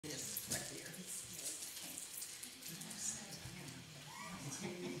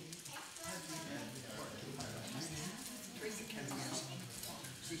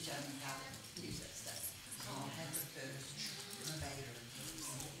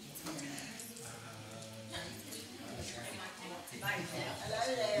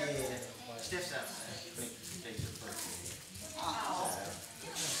Hello there. Steph's out. Takes her first. Oh.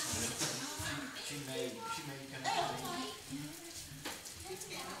 She may come to me.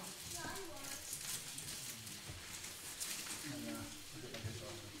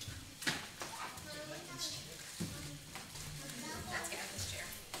 That's Gavin's chair.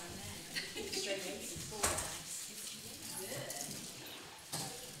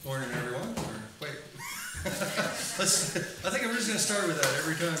 Morning, everyone. Or, wait. I think I'm just going to start with that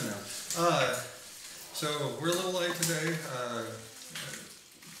every time now. So we're a little late today.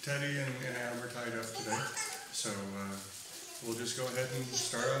 Teddy and Adam are tied up today. So we'll just go ahead and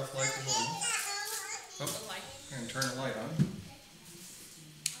start off like normal. Oh, and turn the light on.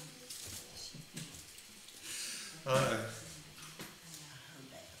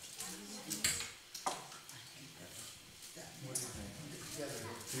 What do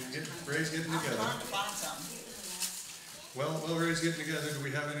you think? Ray's getting I'm together. trying to find something. Well, while Ray's getting together, do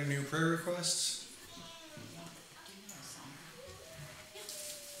we have any new prayer requests?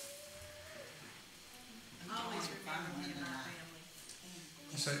 Always remember me and my family.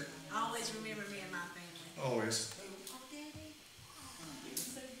 You say, Always remember me and my family. always.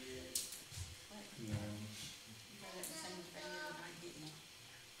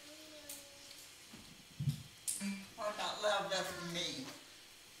 What about love left me?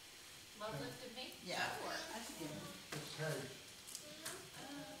 Love lifted me? Yeah.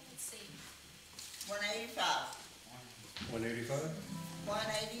 Let's see. 185. 185?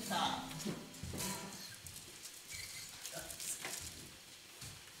 185.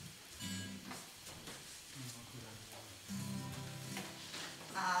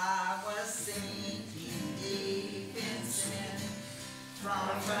 I was sinking deep in sin,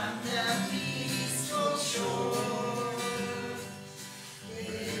 far from the peaceful shore. There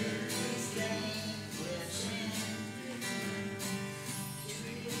is gain within, to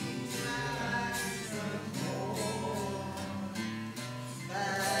rise no more.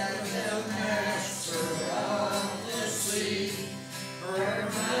 But the master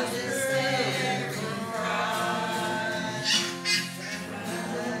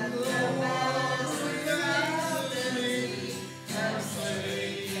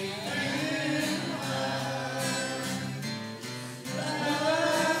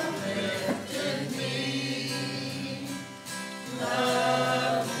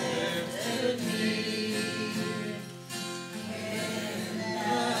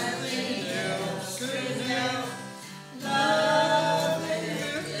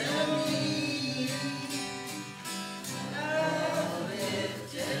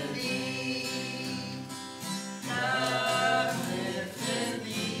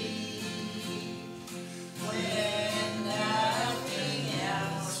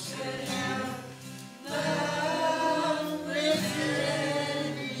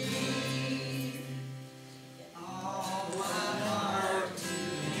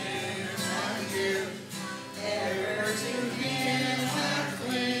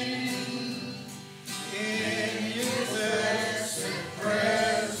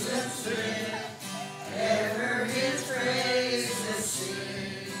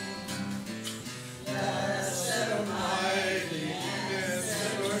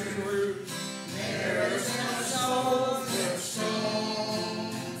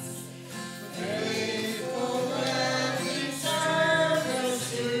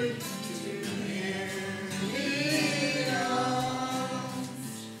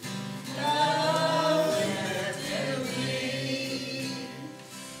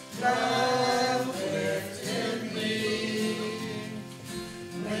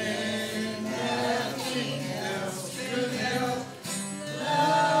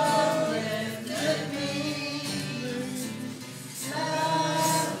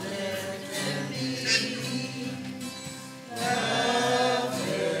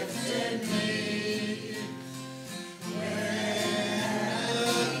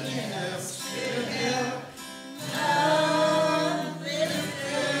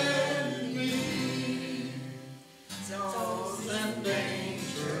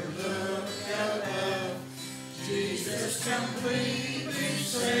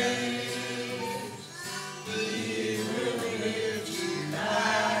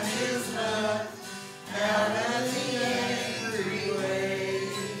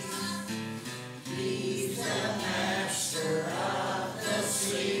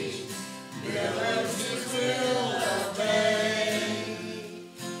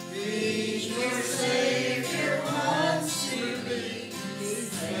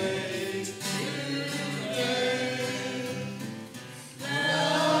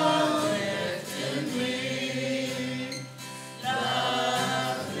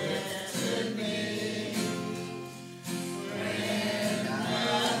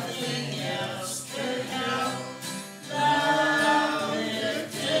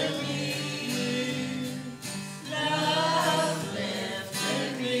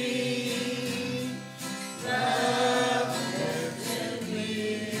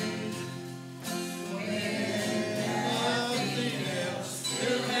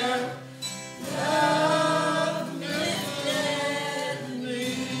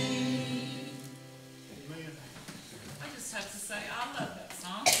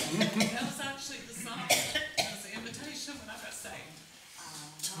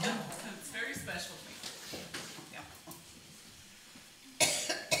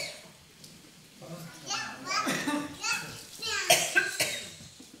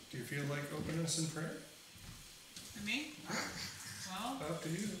up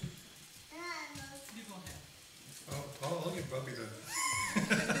to you. You go ahead. Oh, I'll give Bubby the.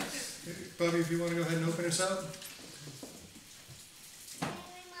 Bubby, if you wanna go ahead and open us up?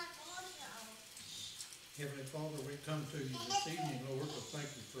 Heavenly Father, we come to you this evening, Lord, to thank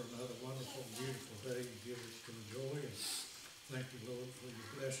you for another wonderful, beautiful day you give us to enjoy. And thank you, Lord, for your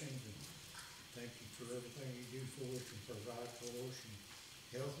blessings, and thank you for everything you do for us and provide for us, and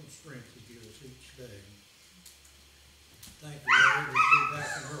health and strength you give us each day. Thank you, Lord, we'll be back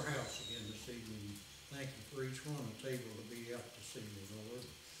in our house again this evening. Thank you for each one that's able to be out this evening, Lord.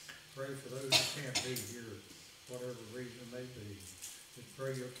 Pray for those who can't be here, whatever reason may be. Just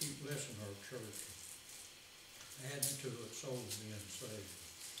pray you'll keep blessing our church, adding to it souls being saved.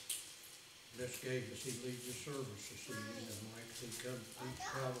 Bless Gabe as he leads the service this evening, and Mike as he comes to teach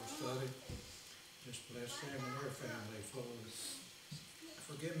Bible study. Just bless them and their family, Lord.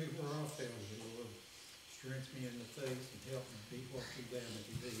 Forgive me where I failed you, Lord. Strengthen me in the faith and help me be what you damn me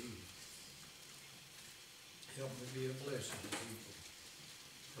to be. Help me be a blessing to people.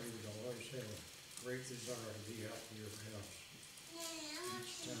 Pray that I'll always have a great desire to be out to your house.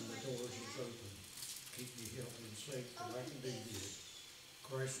 Each time the doors is open, keep me healthy and safe till I can be here. In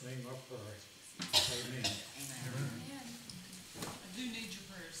Christ's name I pray. Amen. Amen. I do need your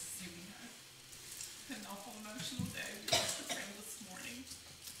prayers this evening. It's been an awful emotional day. We lost a friend this morning.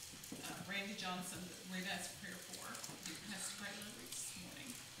 Randy Johnson, that we'd asked prayer for. He passed away early this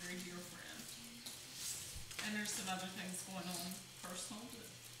morning. Very dear friend. And there's some other things going on personal that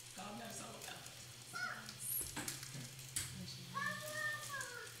God knows all about.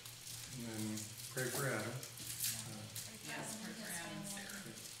 And then pray for Adam. Yes, pray for Adam and Sarah.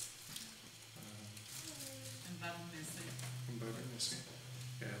 And Bub and Missy. And Bubby and Missy.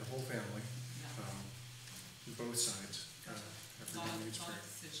 Yeah, the whole family, Yeah. both sides. Everybody needs A lot prayer. of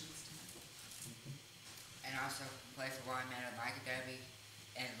decisions to make. And also play for Watermelon, Mike Adobe,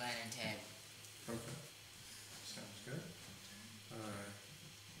 and Len and Ted. Okay, sounds good.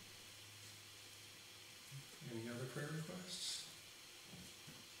 Any other prayer requests?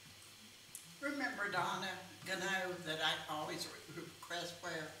 Remember Donna Gano that I always request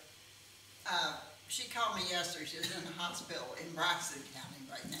prayer? She called me yesterday. She's in the hospital in Bryson County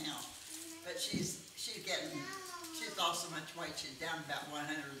right now, but she's lost so much weight. She's down about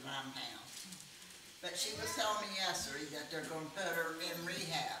 109 pounds. But she was telling me yesterday that they're going to put her in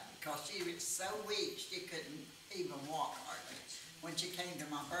rehab because she was so weak she couldn't even walk hardly. When she came to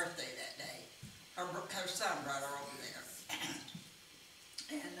my birthday that day, her son brought her over there,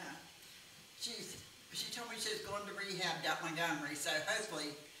 and she told me she was going to rehab down Montgomery. So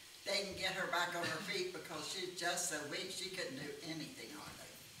hopefully they can get her back on her feet because she's just so weak she couldn't do anything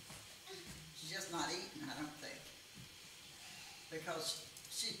hardly. She's just not eating, I don't think, because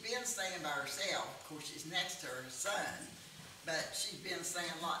she's been staying by herself. Of course, she's next to her son, but she's been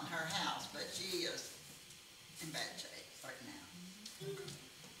staying a lot in her house, but she is in bad shape right now.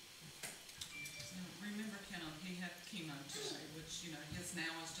 Remember, Ken, he had chemo today, which, his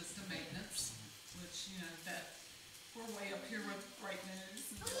now is just a maintenance, which, that we're way up here with great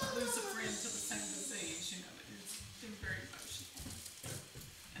news. And to lose a friend to the same disease, but it's been very emotional.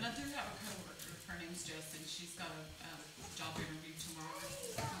 And I do have a coworker, her name's Jessie. She's got a job interview tomorrow.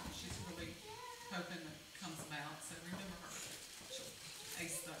 She's really hoping that it comes about, so remember her. She'll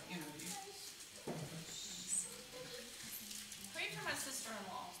ace the interview. Pray for my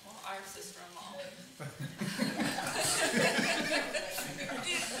sister-in-law, well, our sister-in-law.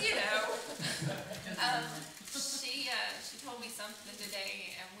 She told me something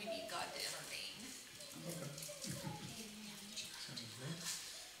today, and we need God to intervene. Okay. Sounds good.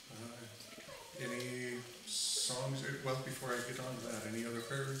 Any songs, well, before I get on to that, any other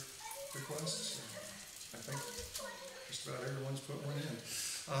prayer requests? I think just about everyone's put one in.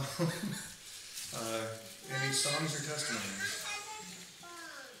 Any songs or testimonies?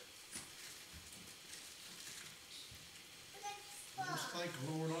 Just thank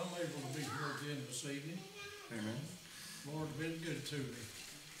the Lord I'm able to be here again this evening. Amen. Lord been good to me.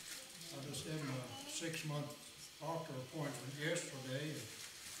 I just had my 6-month doctor appointment yesterday, and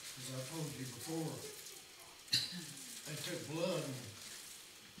as I told you before, they took blood,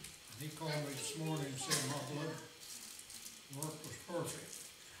 and he called me this morning and said my blood work was perfect.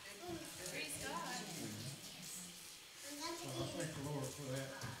 Praise God. So I thank the Lord for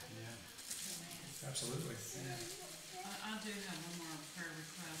that. Absolutely. I do have one more prayer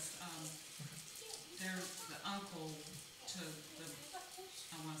request. There's the uncle to the,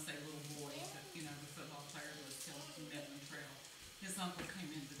 I want to say little boy, that, the football player that was killed from Midland Trail. His uncle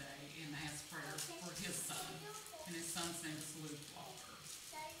came in today and asked prayer for his son, and his son's name is Luke Walker.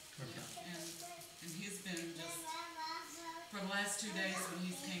 Okay. And he's been just for the last 2 days when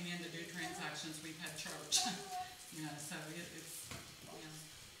he's came in to do transactions, we've had church. You know, so it's, you know,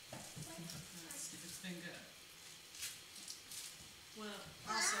 it's been good. Well,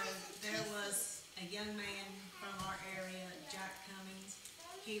 also, there was a young man from our area, Jack Cummings.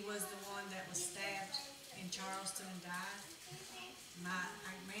 He was the one that was stabbed in Charleston and died.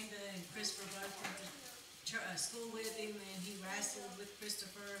 Amanda and Christopher both went to school with him, and he wrestled with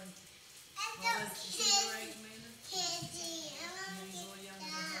Christopher. And is he your age, Amanda? Yeah, he's a little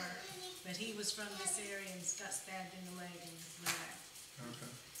younger than her. But he was from this area and got stabbed in the leg and blew out.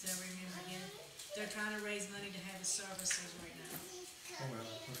 Okay. So remember him. They're trying to raise money to have his services right now. Oh, well,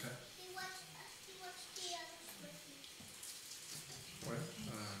 okay. Well,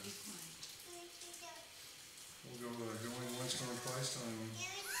 we'll go going once, going twice on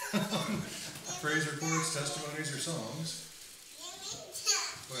praise reports, testimonies, or songs.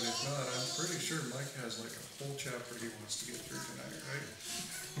 But if not, I'm pretty sure Mike has like a whole chapter he wants to get through tonight, right?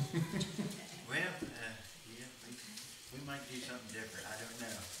 Well, yeah, we might do something different, I don't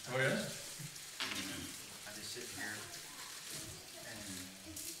know. Oh, yeah? I just sit here and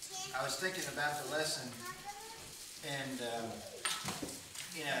I was thinking about the lesson and,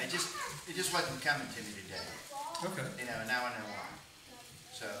 you know, it just wasn't coming to me today. Okay. You know, now I know why.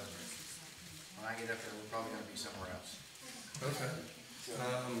 So, when I get up there, we're probably gonna be somewhere else. Okay.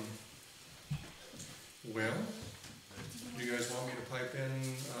 Well, do you guys want me to pipe in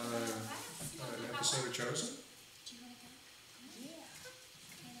an episode of Chosen?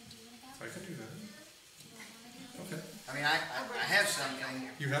 I can do that. Okay. I mean, I have something,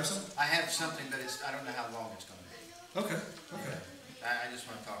 You have some? I have something, but I don't know how long it's gonna be. Okay. Okay. I just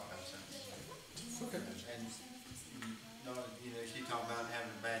wanna talk about something. Okay. And, no, you know, she talked about having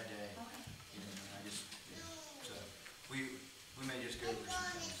a bad day, you know, and I just, you know, so, we may just go over some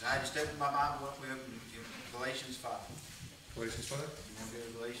things. I just opened my Bible up, we opened Galatians 5. Galatians 5? You wanna go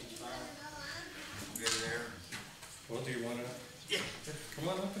to Galatians 5? We'll go there. Well, do you want to? Yeah. Come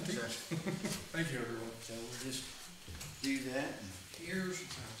on up and teach. Thank you, everyone. So we'll just do that. Here's.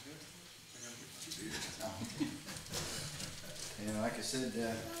 Sounds good. And like I said,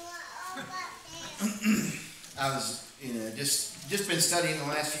 I was, you know, just been studying the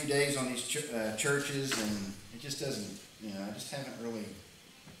last few days on these churches, and it just doesn't, you know, I just haven't really,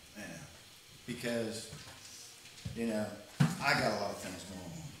 because, you know, I got a lot of things going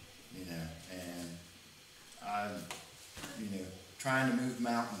on, you know, and I'm, you know, trying to move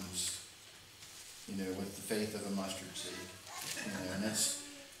mountains, you know, with the faith of a mustard seed, you know, and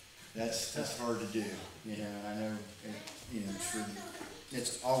that's hard to do, you know, I know, you know,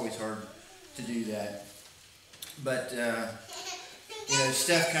 it's always hard to do that, but, you know,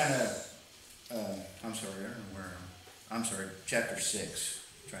 Steph kind of, I'm sorry, I don't know where I'm sorry, chapter 6,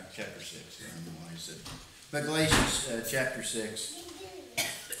 chapter 6, I don't know why I said, but Galatians chapter 6,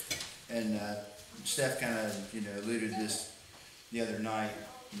 and Steph kind of, you know, alluded this the other night,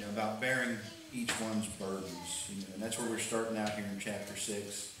 you know, about bearing each one's burdens, you know, and that's where we're starting out here in chapter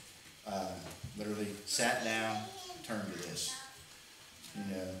 6. Literally sat down, turned to this, you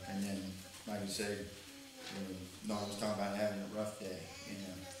know, and then, like I said, Dawn was talking about having a rough day, you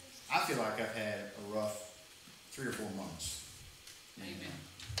know. I feel like I've had a rough 3 or 4 months, you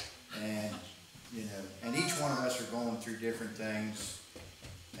know, and, you know, and each one of us are going through different things,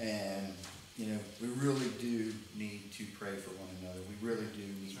 and, you know, we really do need to pray for one another. We really do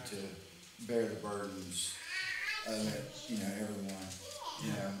need to bear the burdens of, you know, everyone.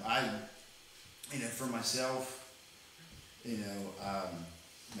 You know, you know, for myself, you know,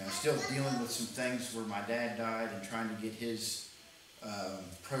 still dealing with some things where my dad died and trying to get his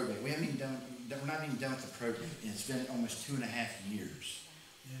probate. We're not even done with the probate, and it's been almost 2.5 years.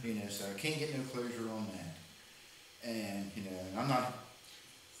 Yeah. You know, so I can't get no closure on that. And, you know, I'm not,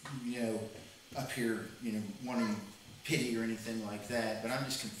 you know, up here, you know, wanting pity or anything like that, but I'm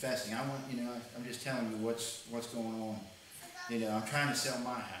just confessing. You know, I'm just telling you what's going on. You know, I'm trying to sell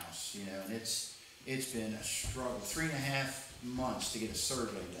my house, you know, and it's been a struggle. 3.5 months to get a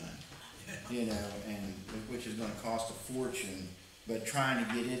survey done, you know, and which is going to cost a fortune, but trying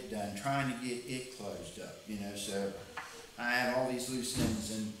to get it done, trying to get it closed up, you know, so I have all these loose ends,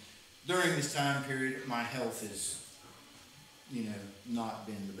 and during this time period, my health has, you know, not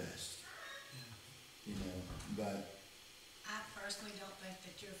been the best, you know, but I personally don't think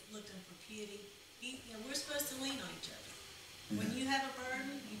that you're looking for pity. You know, we're supposed to lean on each other. When you have a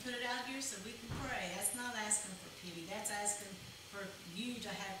burden, you put it out here so we can pray. That's not asking for pity. That's asking for you to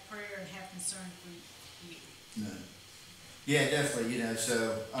have prayer and have concern for you. no. Yeah, definitely, you know,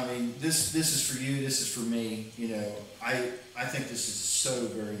 so, I mean, this is for you, this is for me, you know, I think this is so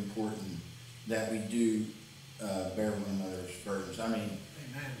very important that we do bear one another's burdens. I mean,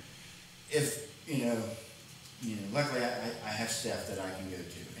 Amen. if, luckily I have staff that I can go to,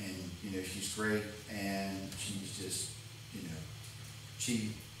 and, she's great, and she's just,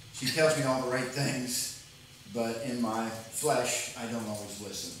 she tells me all the right things, but in my flesh, I don't always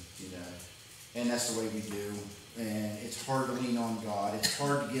listen, and that's the way we do, and it's hard to lean on God, it's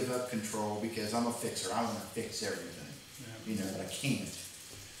hard to give up control, because I'm a fixer, I want to fix everything, but I can't,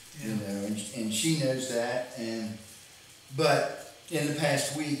 and she knows that, but in the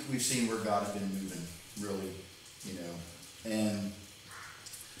past week, we've seen where God has been moving, really, and,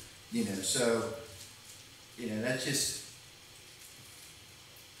 so, that's just,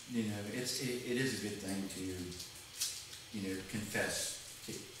 it is a good thing to, confess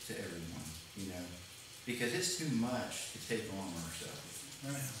to everyone, because it's too much to take on ourselves.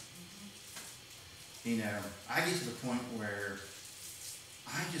 I get to the point where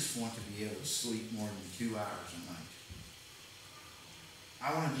I just want to be able to sleep more than 2 hours a night.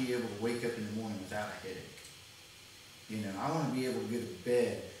 I want to be able to wake up in the morning without a headache. I want to be able to go to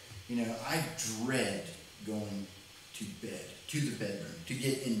bed. I dread going to bed, to the bedroom, to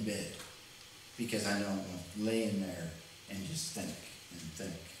get in bed, because I know I'm going to lay in there and just think and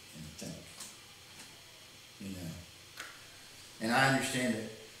think and think. And I understand that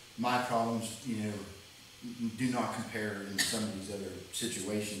my problems, do not compare in some of these other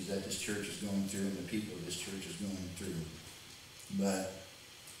situations that this church is going through and the people of this church is going through. But,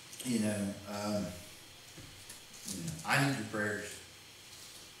 I need your prayers,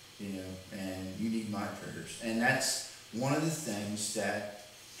 and you need my prayers. And that's one of the things that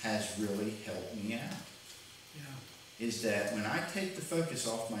has really helped me out. Is that when I take the focus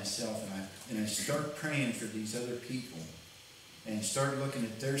off myself and I start praying for these other people and start looking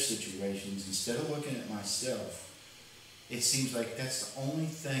at their situations instead of looking at myself, it seems like that's the only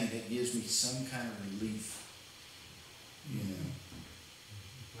thing that gives me some kind of relief.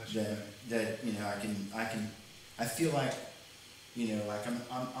 I feel like, like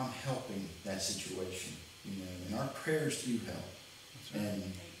I'm helping that situation, and our prayers do help.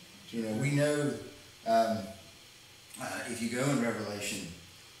 And, we know, if you go in Revelation,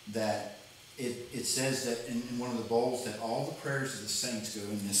 that it says that in one of the bowls that all the prayers of the saints go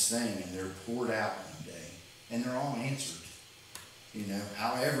in this thing, and they're poured out one day, and they're all answered.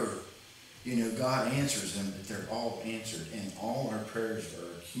 However, God answers them, but they're all answered, and all our prayers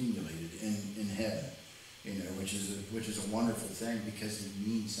are accumulated in heaven, which is a wonderful thing, because it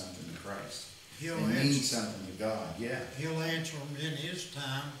means something to Christ. It means something to God, yeah. He'll answer them in His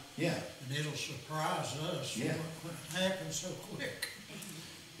time. Yeah. And it'll surprise us when it happens so quick.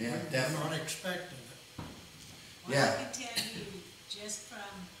 Yeah, We're definitely. not expecting it. Well, Yeah. I can tell you, just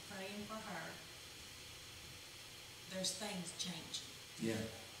from praying for her, there's things changing. Yeah.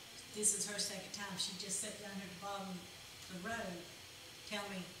 This is her second time. She just sat down here at the bottom of the road, tell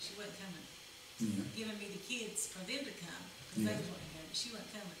me she wasn't coming, Yeah. giving me the kids for them to come, because Yeah. they was wanting to go, but she wasn't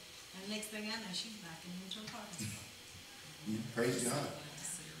coming. And the next thing I know, she's backing into her parking spot. Yeah. Praise God.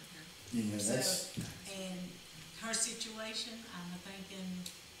 That's, So, and her situation, I'm thinking,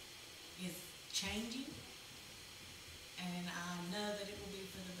 is changing, and I know that it will be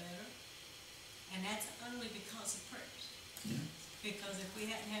for the better, and that's only because of prayers. yeah. Because if we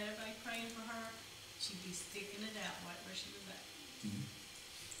hadn't had everybody praying for her, she'd be sticking it out right where she was at.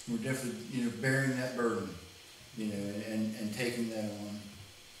 We're definitely, bearing that burden, and taking that on,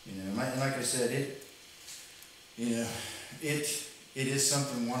 and like I said, it is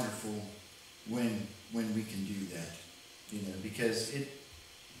something wonderful when we can do that, because it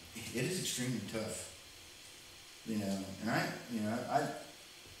is extremely tough, and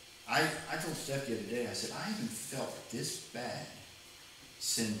I told Steph the other day, I said, I haven't felt this bad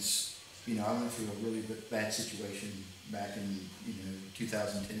since, I went through a really bad situation back in,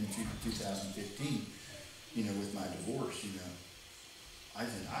 2010 to 2015, with my divorce, I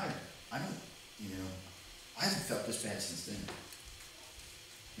said, I don't, I haven't felt this bad since then.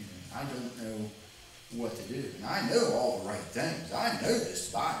 I don't know what to do. And I know all the right things. I know this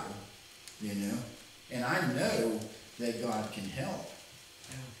Bible, and I know that God can help,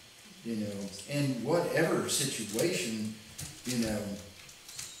 in whatever situation,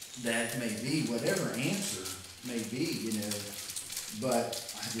 that may be, whatever answer may be, but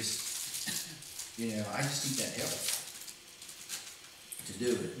I just need that help to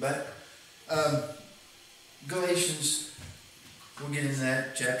do it. But Galatians, we'll get into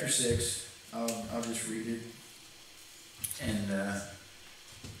that, chapter 6. I'll just read it. And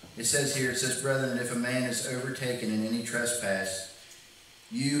it says here, brethren, if a man is overtaken in any trespass,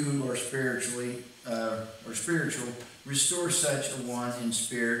 you who are spiritual, restore such a one in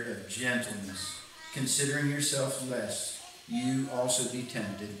spirit of gentleness, considering yourselves lest you also be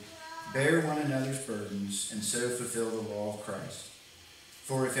tempted, bear one another's burdens, and so fulfill the law of Christ.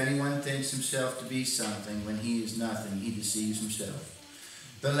 For if anyone thinks himself to be something when he is nothing, he deceives himself.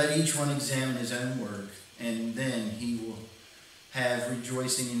 But let each one examine his own work, and then he will have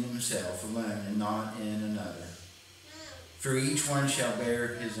rejoicing in himself alone and not in another. For each one shall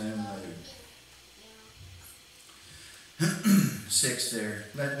bear his own load. 6 there.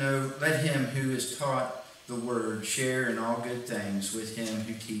 Let him who is taught the word share in all good things with him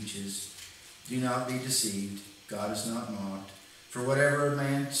who teaches. Do not be deceived. God is not mocked. For whatever a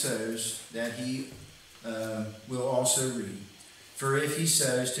man sows, that he will also reap. For if he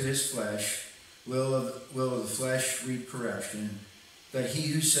sows to his flesh, will of the flesh reap corruption. But he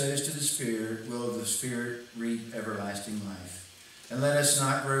who sows to the Spirit will of the Spirit reap everlasting life. And let us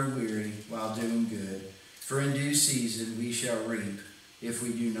not grow weary while doing good, for in due season we shall reap if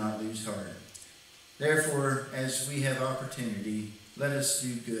we do not lose heart. Therefore, as we have opportunity, let us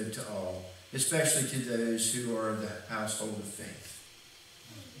do good to all, especially to those who are of the household of faith.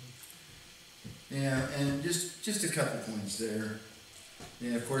 Yeah, and just a couple points there.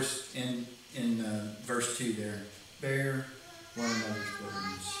 Yeah, of course, in verse 2 there, bear one another's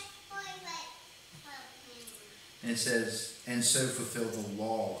burdens. And it says, and so fulfill the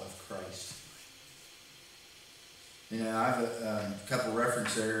law of Christ. You know, I have a couple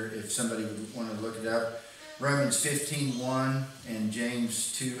references there if somebody would want to look it up. Romans 15:1 and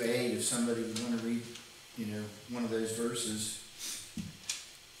James 2:8, if somebody would want to read, you know, one of those verses.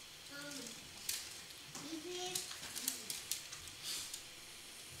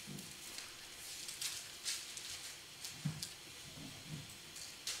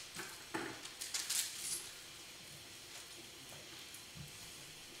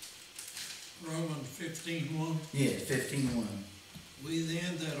 Romans 15:1. Yeah, 15:1. We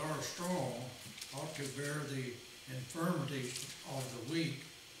then that are strong ought to bear the infirmities of the weak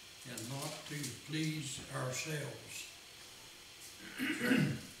and not to please ourselves. The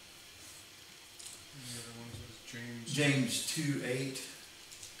other one is James 2:8.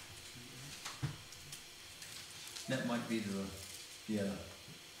 That might be the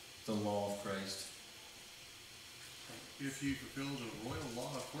law of Christ. If ye fulfill the royal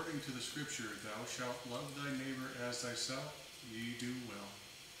law according to the Scripture, thou shalt love thy neighbor as thyself, ye do well.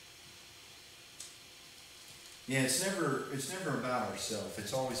 Yeah, it's never about ourselves.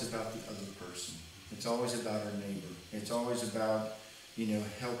 It's always about the other person. It's always about our neighbor. It's always about, you know,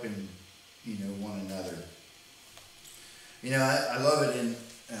 helping, you know, one another. You know, I love it in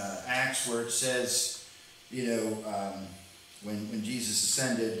Acts where it says, you know, when Jesus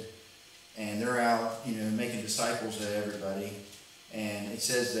ascended and they're out, you know, making disciples of everybody, and it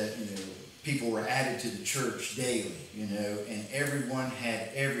says that, you know, people were added to the church daily, you know, and everyone had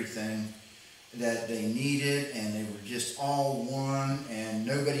everything that they needed, and they were just all one, and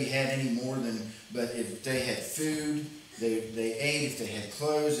nobody had any more than, but if they had food, they ate. If they had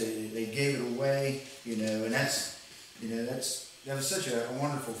clothes, they gave it away, you know, and that was such a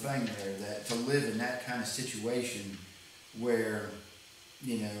wonderful thing there, that to live in that kind of situation where,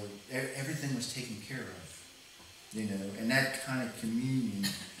 you know, everything was taken care of, you know, and that kind of communion,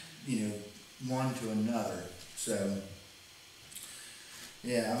 you know, one to another. So,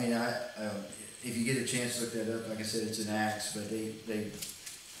 yeah, I mean, if you get a chance to look that up, like I said, it's in Acts, but they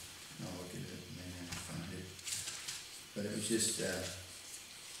I'll look at it, maybe I can find it. But it was just, yeah,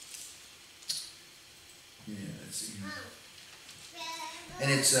 let's see.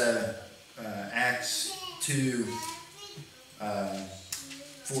 And it's Acts 2,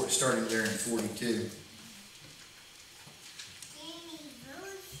 starting there in 42.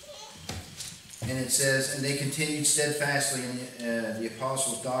 And it says, and they continued steadfastly in the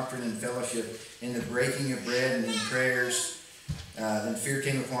apostles' doctrine and fellowship, in the breaking of bread and in prayers. Then fear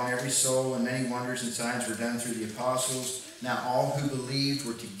came upon every soul, and many wonders and signs were done through the apostles. Now all who believed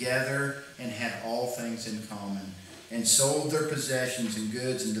were together and had all things in common, and sold their possessions and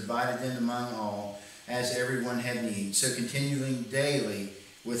goods and divided them among all, as everyone had need. So continuing daily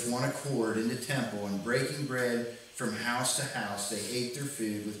with one accord in the temple and breaking bread from house to house, they ate their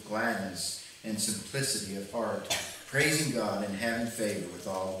food with gladness and simplicity of heart, praising God and having favor with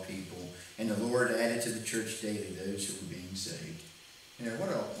all people. And the Lord added to the church daily those who were being saved. You know,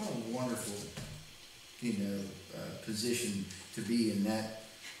 what a wonderful, you know, position to be in. That,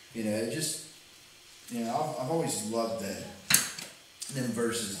 you know, it just, you know, I've always loved that, them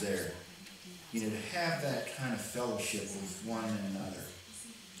verses there. You know, to have that kind of fellowship with one another,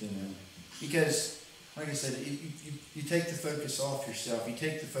 you know, because, like I said, you take the focus off yourself, you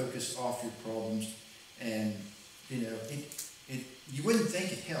take the focus off your problems, and, you know, you wouldn't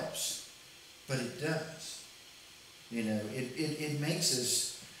think it helps, but it does. You know, it makes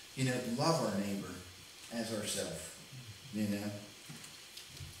us, you know, love our neighbor as ourselves. You know,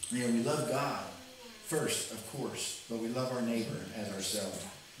 we love God first, of course, but we love our neighbor as ourselves.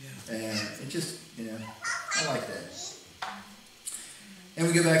 And it just, you know, I like that. And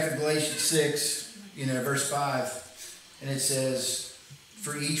we go back to Galatians 6, you know, verse 5, and it says,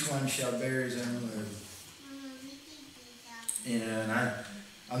 "For each one shall bear his own load." You know, and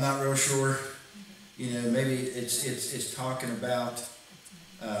I'm not real sure. You know, maybe it's talking about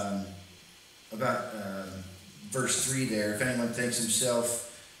verse 3 there. If anyone thinks himself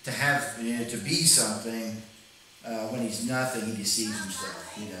to have, you know, to be something, when he's nothing, he deceives himself.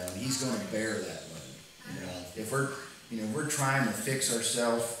 You know, and he's going to bear that load. You know, if we're trying to fix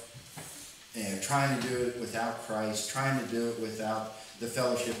ourselves, you know, trying to do it without Christ, trying to do it without the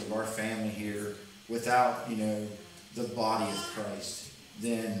fellowship of our family here, without, you know, the body of Christ,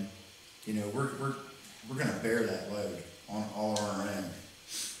 then, you know, we're going to bear that load on all our own.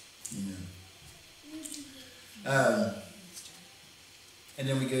 You know. And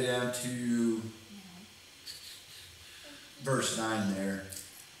then we go down to verse 9 there.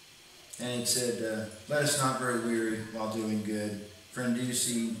 And it said, "Let us not grow weary while doing good, for in due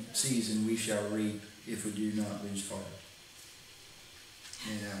season we shall reap if we do not lose heart."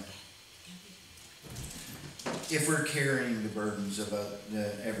 You know, if we're carrying the burdens of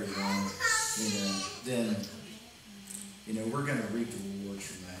everyone, you know, then, you know, we're going to reap the rewards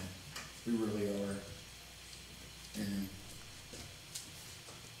from that. We really are. And,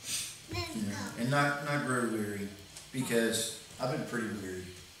 you know, and not grow weary, because I've been pretty weary.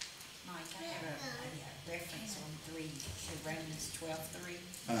 Mike, I have a reference on 3, Romans 12:3.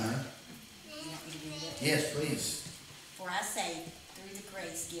 Uh-huh. You want me to read it? Yes, please. "For I say, through the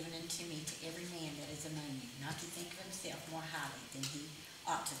grace given unto me, to every man that is among you, not to think of himself more highly than he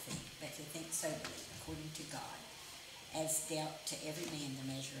ought to think, but to think soberly, according to God, as dealt to every man the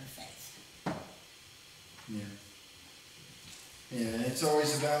measure of faith." Yeah. Yeah, and it's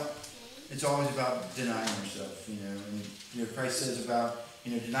always about denying yourself, you know. And, you know, Christ says about,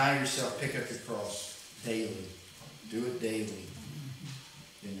 you know, deny yourself, pick up your cross daily. Do it daily.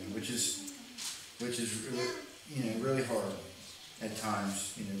 You know, which is really, you know, really hard at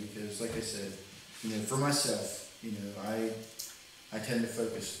times, you know, because like I said, you know, for myself, you know, I tend to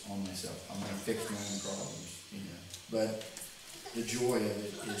focus on myself. I'm going to fix my own problems, you know. But the joy of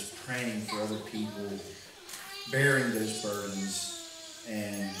it is praying for other people, bearing those burdens,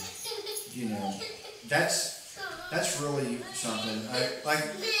 and, you know, that's really something.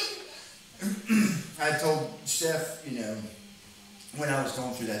 I told Steph, you know, when I was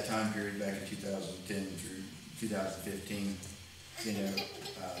going through that time period back in 2010 through 2015, you know,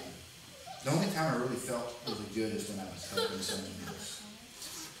 the only time I really felt really good is when I was helping someone else.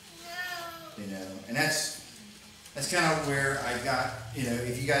 You know, and that's kind of where I got, you know,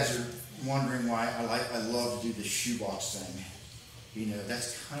 if you guys are wondering why I love to do the shoebox thing, you know,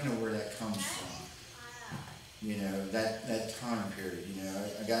 that's kind of where that comes from. You know, that time period, you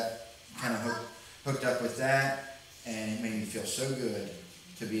know, I got kind of hooked up with that, and it made me feel so good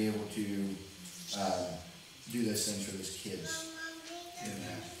to be able to do those things for those kids. You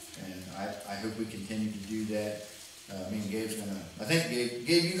know, and I hope we continue to do that. Me and Gabe's gonna, I think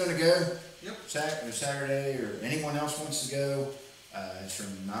Gabe, you gonna go? Yep. Saturday, or anyone else wants to go? It's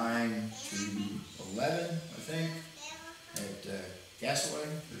from 9 to 11, I think, at Gasaway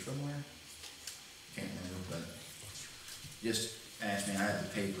or somewhere. Can't remember, but just ask me. I have the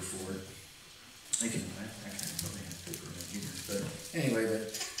paper for it. I can't probably have paper right here, but anyway, but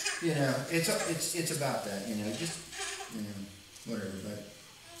you know, it's about that. You know, just, you know, whatever. But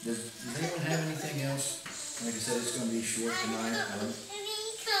does anyone have anything else? Like I said, it's going to be short tonight.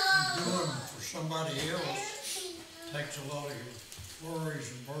 Doing for somebody else takes a lot of your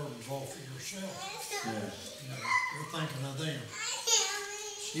worries and burdens off of yourself. Yeah. You know, you're thinking of them.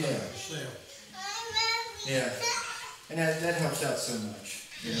 Yeah. Yourself. Yeah. And that helps out so much.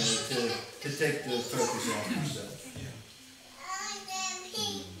 You know, to take the focus off yourself.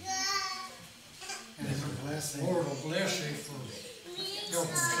 And the Lord will bless you for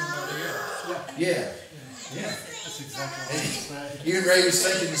helping somebody else. Yeah. Yeah. That's exactly what I was saying. You and Ray was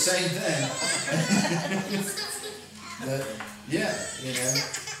thinking the same thing. But yeah, you know.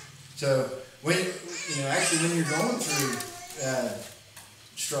 So when actually when you're going through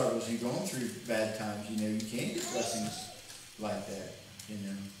struggles, you're going through bad times, you know, you can get blessings like that, you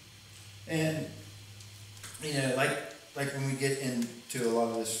know. And you know, like when we get into a lot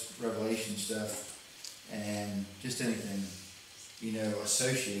of this Revelation stuff and just anything, you know,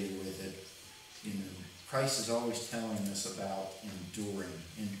 associated with it, you know, Christ is always telling us about enduring.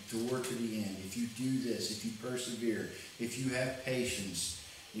 Endure to the end. If you do this, if you persevere, if you have patience,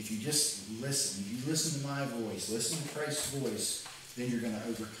 if you just listen, if you listen to my voice, listen to Christ's voice, then you're going to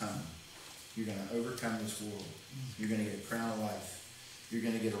overcome. You're going to overcome this world. You're going to get a crown of life. You're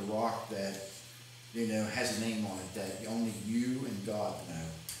going to get a rock that, has a name on it that only you and God know.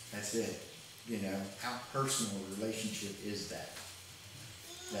 That's it. How personal a relationship is that?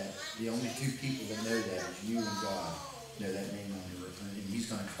 That the only two people that know that is you and God know that name on your earth, and He's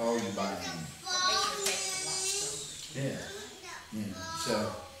going to call you by name. Yeah.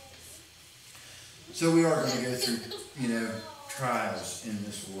 So we are going to go through, trials in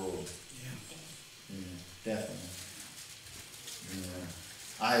this world. Yeah, definitely.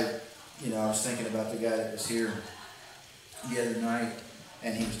 I was thinking about the guy that was here the other night,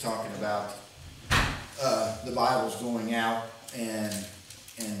 and he was talking about the Bible's going out and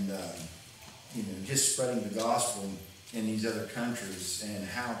just spreading the gospel in these other countries and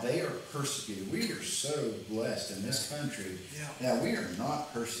how they are persecuted. We are so blessed in this country that we are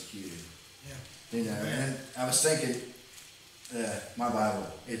not persecuted. And I was thinking, my Bible,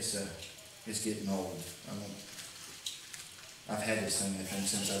 it's getting old. I've had this thing, I think,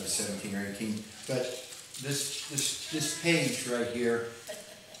 since I was 17 or 18. But this page right here,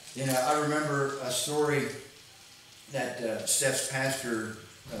 I remember a story that Steph's pastor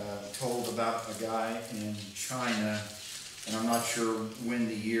told about a guy in China, and I'm not sure when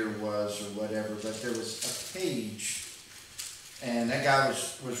the year was or whatever, but there was a page, and that guy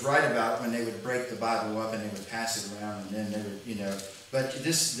was right about when they would break the Bible up and they would pass it around, and then they would, but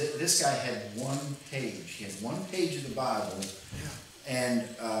this guy had one page. He had one page of the Bible, and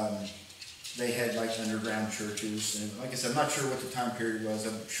they had like underground churches, and like I said, I'm not sure what the time period was.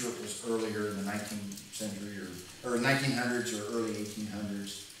 I'm sure it was earlier in the 19th century or 1900s or early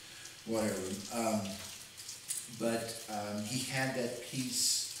 1800s, whatever. But he had that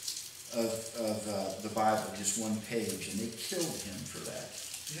piece of the Bible, just one page, and they killed him for that.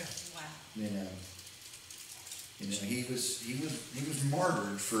 Yeah. Wow. He was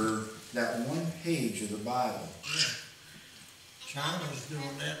martyred for that one page of the Bible. China's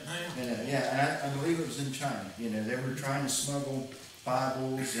doing that now. And I believe it was in China. They were trying to smuggle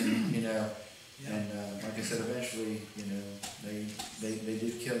Bibles, and and like I said, eventually, they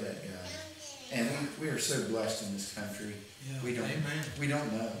did kill that guy. And we are so blessed in this country. Yeah. We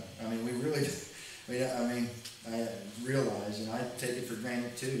don't know. I mean, we really. I realize, and I take it for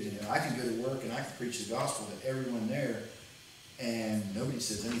granted too. I can go to work and I can preach the gospel to everyone there, and nobody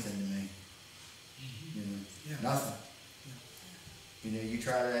says anything to me. Nothing. You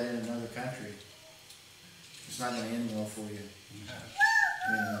try that in another country, it's not going to end well for you.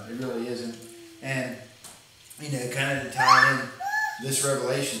 It really isn't. And kind of to tie in this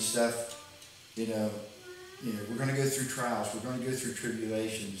Revelation stuff, we're going to go through trials, we're going to go through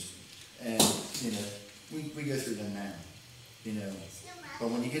tribulations, and we go through them now. But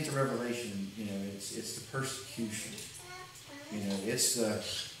when you get to Revelation, it's the persecution. It's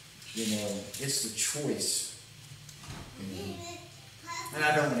the choice. And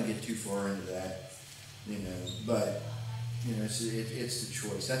I don't want to get too far into that, but it's the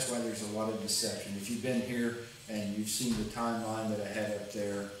choice. That's why there's a lot of deception. If you've been here and you've seen the timeline that I had up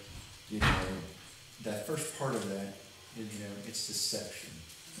there, that first part of that, it's deception.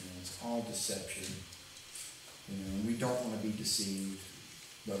 It's all deception. And we don't want to be deceived,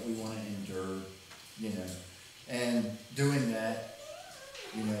 but we want to endure. And doing that,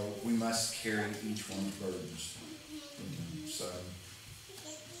 we must carry each one's burdens. So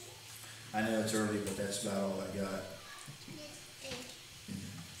I know it's early, but that's about all I got.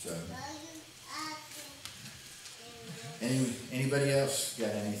 So anybody else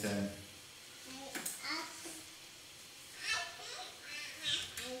got anything?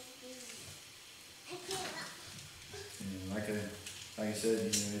 Like I said,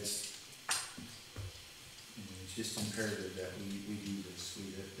 it's just imperative that we do this.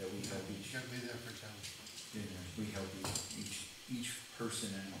 That we help each. Gotta be there for each other. We help each person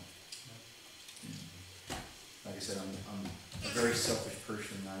out. Like I said, I'm a very selfish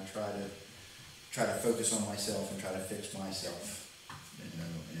person, and I try to focus on myself and try to fix myself.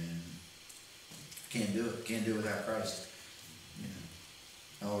 And can't do it. Can't do it without Christ.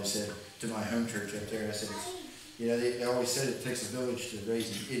 I always said to my home church up there, I said, they always said it takes a village to raise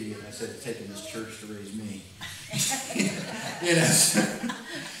an idiot. And I said it's taking this church to raise me.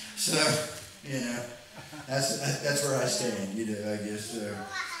 So that's where I stand. I guess.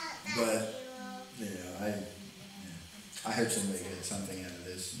 But I hope somebody gets something out of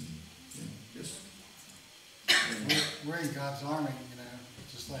this, and just. We're in God's army,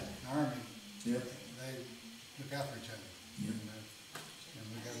 just like an army. Yep. they look out for each other, you Yep. know, and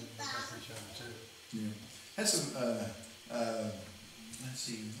we gotta look out for each other too. Yeah. Had some, let's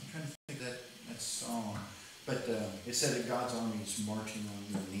see, I'm trying to think of that song, but, it said that God's army is marching on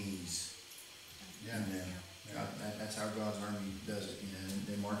their knees. Yeah, You know, yeah, that's how God's army does it, you know,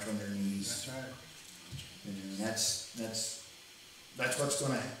 they march on their knees. that's right. You know, and that's what's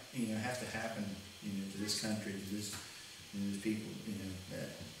gonna, you know, have to happen, you know, to this country, to this, you know, these people, you know,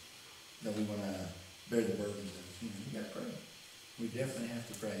 that we wanna bear the burdens of, you know, we gotta pray. We definitely have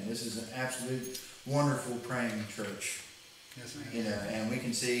to pray, and this is an absolute wonderful praying church, Yes, ma'am. you know, and we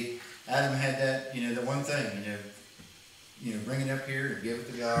can see Adam had that, you know, the one thing, you know, bring it up here and give it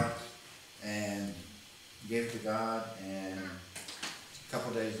to God, and gave it to God, and a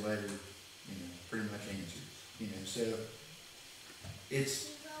couple days later, you know, pretty much answered, you know, so it's,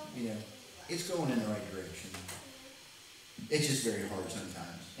 you know, it's going in the right direction. It's just very hard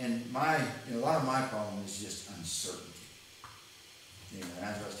sometimes, and you know, a lot of my problem is just uncertainty. You know,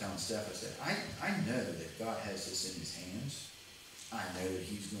 as I was telling Steph, I said, I know that God has this in his hands. I know that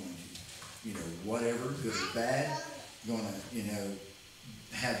he's going to, you know, whatever, good or bad, gonna, you know,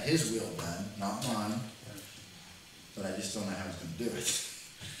 have his will done, not mine. But I just don't know how he's gonna do it.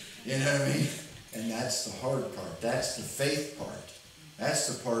 You know what I mean? And that's the hard part. That's the faith part. That's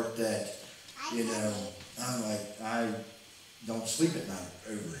the part that, you know, I'm like, I don't sleep at night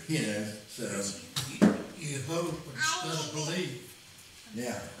over, you know, so, You hope instead of believe.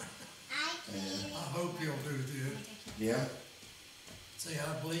 yeah. I hope he'll do this. Yeah, Say,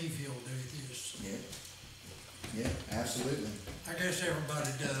 I believe he'll do this. yeah, yeah, absolutely. I guess everybody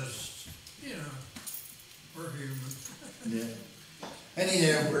does, you know, we're human. Yeah. And you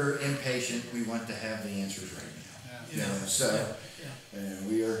know, we're impatient. We want to have the answers right now. Yeah. You know, so, Yeah.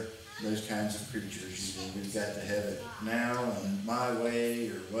 we are those kinds of creatures, you know, we've got to have it now and my way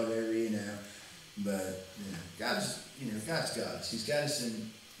or whatever, you know. But, you know, God's God. He's got us in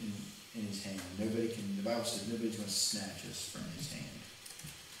his hand. Nobody can, the Bible says nobody's going to snatch us from his hand.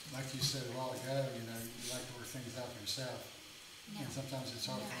 Like you said a while ago, you know, you like to work things out for yourself. And sometimes it's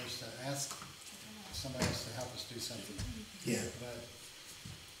hard for us to ask somebody else to help us do something. Yeah. But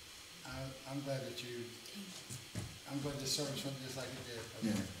I'm glad that I'm glad this service went just like it did.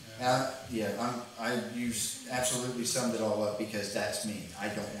 Yeah. You absolutely summed it all up because that's me. I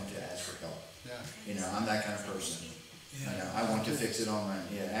don't want to ask for help. Yeah. You know, I'm that kind of person. I know, I want to fix it on my,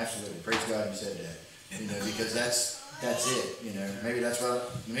 yeah, absolutely. Praise God you said that. You know, because that's it, you know. Maybe that's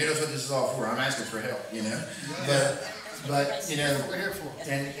what this is all for. I'm asking for help, you know. But you know, That's what we're here for.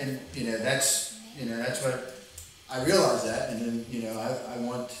 and you know, that's what I realize that, and then, you know, I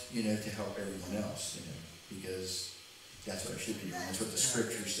want, you know, to help everyone else, you know, because that's what I should be doing. That's what the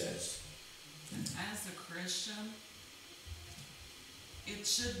scripture says. As a Christian, it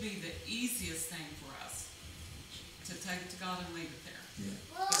should be the easiest thing for us to take it to God and leave it there. Yeah.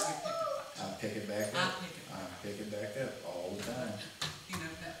 But we pick it back up. I pick it back up all the time. You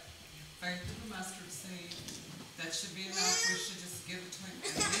know, that faith of a mustard seed, that should be enough. We should just give it to him and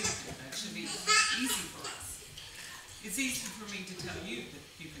leave it there. That should be easy for us. It's easy for me to tell you that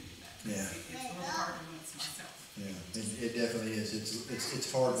you can do that. Yeah. It's a little harder when it's myself. Yeah, it definitely is.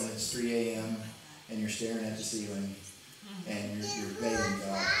 It's hard when it's 3 a.m. and you're staring at the ceiling and you're begging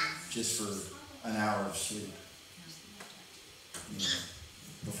God just for an hour of sleep. You know,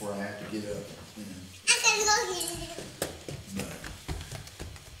 before I have to get up, you know. But,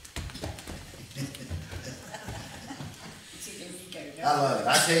 I love it.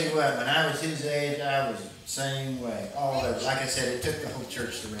 I tell you what, when I was his age, I was the same way. All over. Like I said, it took the whole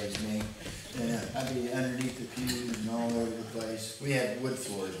church to raise me. You know, I'd be underneath the pews and all over the place. We had wood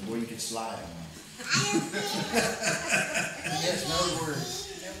floors, and boy, you could slide on them. Yes, no worries.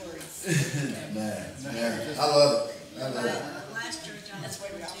 No, I love it. I love it. Last church I was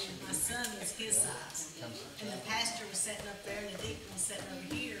going to, my son was his size, and the pastor was sitting up there, and the deacon was sitting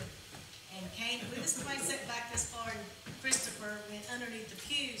over here, and this somebody sitting back this far, and Christopher went underneath the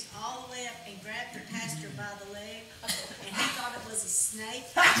pews all the way up and grabbed the pastor by the leg, and he thought it was a snake,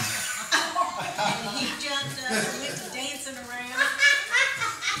 and he jumped up and went to dancing around,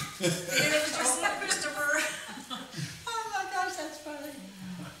 and it was just like Christopher. Oh my gosh, that's funny.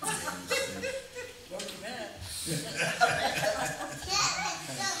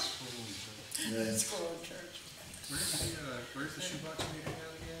 Where's the shoebox meeting at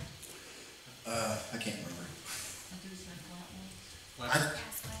again? I can't remember. Last-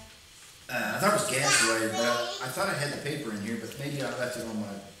 I thought it was Gasaway, but I thought I had the paper in here, but maybe I left it on my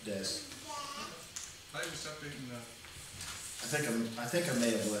desk. I was updating the. I think I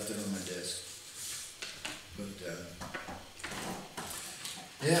may have left it on my desk. But,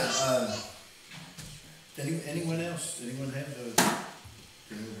 yeah, Anyone else? Anyone have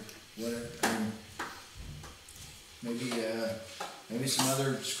whatever? Maybe some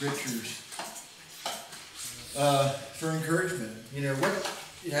other scriptures for encouragement.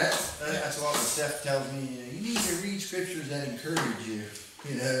 That's a lot of Steph tells me. You need to read scriptures that encourage you.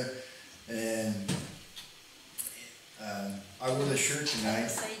 And I wore this shirt tonight.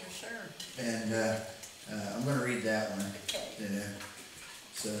 Say your shirt. And I'm going to read that one. Okay.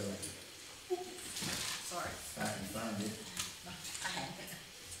 So Sorry. if I can find it. I have it.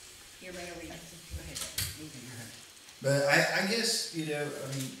 Here, Ray, read it. Go ahead. Read it. But I guess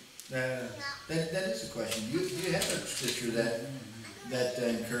that is a question. Do you have a scripture that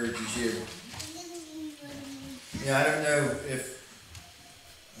encourages you? I don't know if.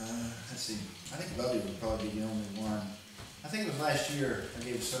 Let's see. I think Bubby would probably be the only one. I think it was last year I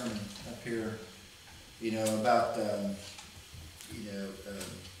gave a sermon up here. About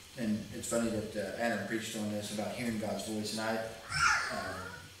and it's funny that Adam preached on this about hearing God's voice, and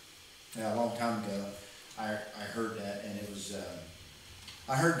a long time ago I heard that, and it was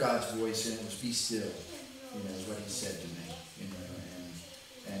I heard God's voice, and it was "Be still," is what He said to me,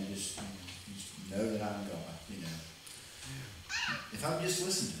 and just know that I'm God, If I would just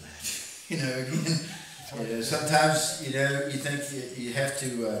listen to that, again, sometimes you think you have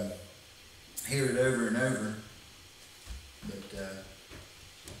to hear it over and over, but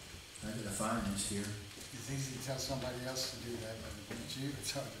I gotta find this here. It's easy to tell somebody else to do that, but it's you,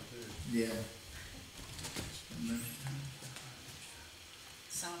 it's hard to do. Yeah.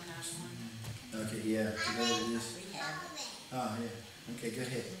 Psalm 91. Okay, yeah. Is that what it is? We have it. Oh, yeah. Okay, go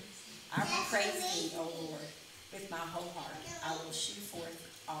ahead. I will praise thee, O Lord, with my whole heart. I will shew forth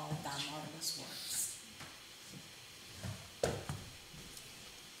all thy marvelous works.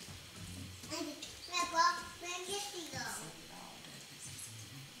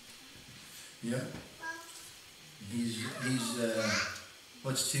 Yep. He's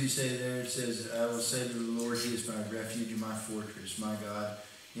what's 2 say there? It says, I will say to the Lord, He is my refuge and my fortress, my God,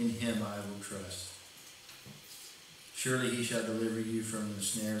 in Him I will trust. Surely He shall deliver you from the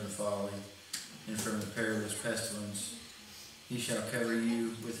snare of the folly and from the perilous pestilence. He shall cover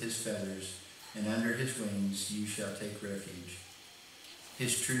you with His feathers, and under His wings you shall take refuge.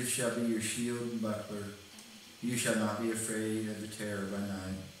 His truth shall be your shield and buckler. You shall not be afraid of the terror by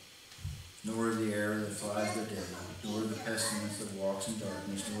night, nor of the arrow that flies by day, nor of the pestilence that walks in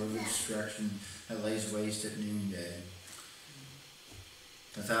darkness, nor of the destruction that lays waste at noonday.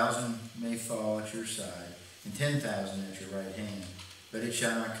 1,000 may fall at your side, and 10,000 at your right hand, but it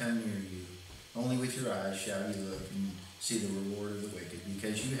shall not come near you. Only with your eyes shall you look and see the reward of the wicked,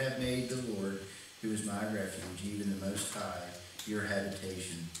 because you have made the Lord, who is my refuge, even the Most High, your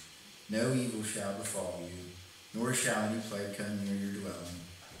habitation. No evil shall befall you, nor shall any plague come near your dwelling.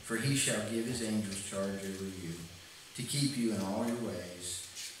 For He shall give His angels charge over you, to keep you in all your ways.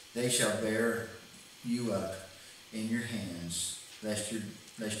 They shall bear you up in your hands, lest you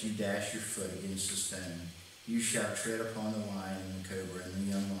dash your foot against a stone. You shall tread upon the lion and the cobra, and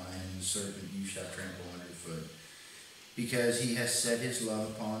the young lion and the serpent you shall trample underfoot. Because He has set His love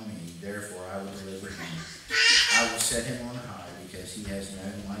upon me, therefore I will deliver Him. I will set Him on high, because He has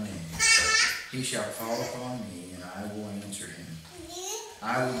known my name. He shall call upon me, and I will answer him.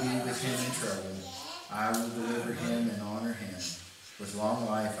 I will be with him in trouble. I will deliver him and honor him. With long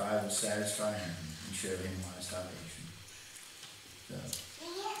life I will satisfy him and show him my salvation. So,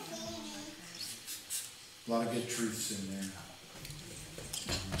 a lot of good truths in there.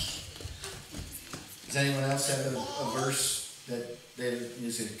 Does anyone else have a verse that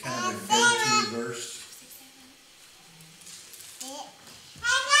is a kind of a go-to verse?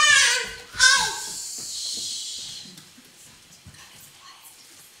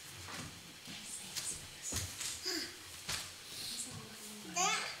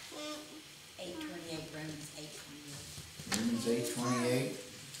 Romans 8:28.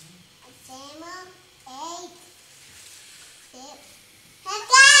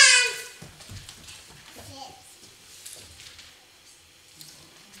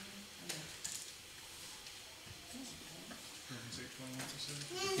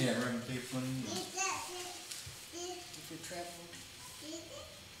 Yeah, Romans 8:28. If you're traveling.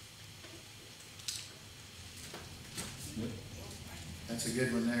 That's a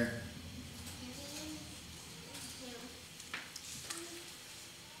good one there.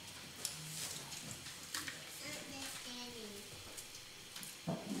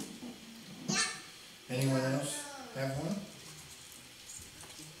 Anyone else have one?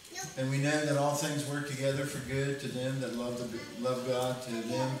 And we know that all things work together for good to them that love God, to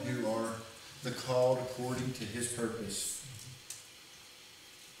them who are the called according to His purpose.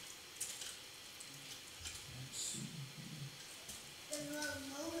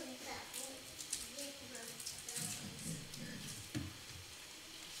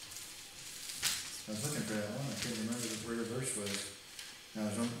 I was looking for that one, I couldn't remember where the verse was. I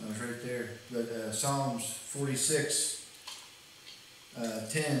was right there, but, Psalms 46,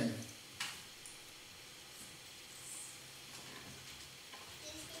 10.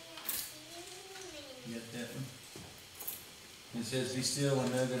 You got that one? It says, "Be still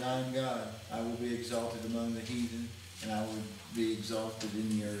and know that I am God. I will be exalted among the heathen, and I will be exalted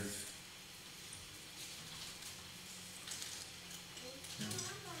in the earth."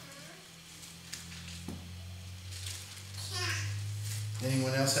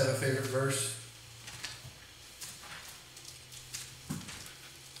 Anyone else have a favorite verse?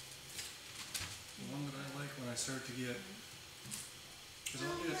 The one that I like when I start to get, because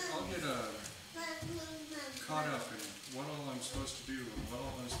I'll get caught up in what all I'm supposed to do and what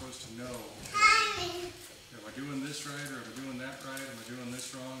all I'm supposed to know. Am I doing this right, or am I doing that right? Am I doing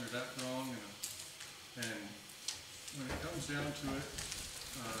this wrong or that wrong? And when it comes down to it,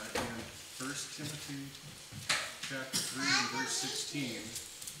 in 1 Timothy chapter 3 and verse 16,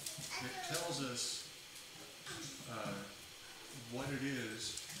 it tells us what it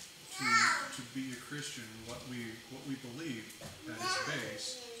is to be a Christian, what we believe at its base.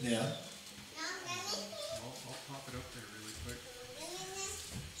 Yeah. I'll pop it up there really quick.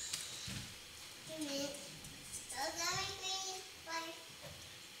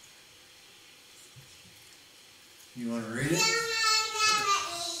 You want to read it?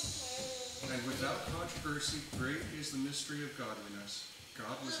 And without controversy, great is the mystery of godliness.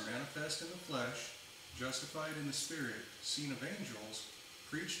 God was manifest in the flesh, justified in the spirit, seen of angels,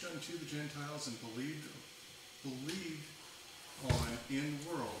 preached unto the Gentiles, and believed on in the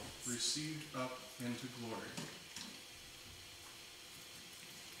world, received up into glory.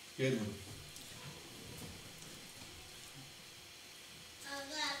 Good one.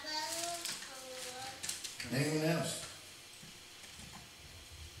 Anyone else?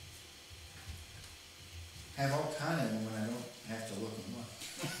 Have all kind of them when I don't have to look them up.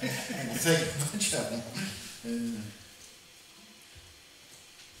 I can take a bunch of them. And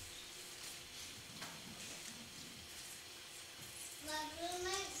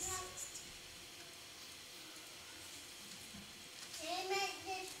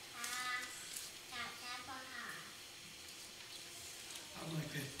I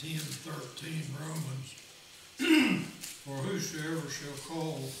like that 10:13 Romans. For whosoever shall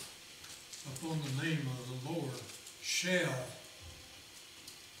call upon the name of the Lord shall,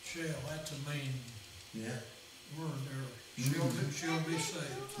 that's a main yeah, word there. Shall be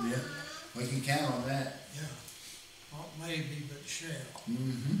saved. yeah, we can count on that. Yeah. Not maybe, but shall.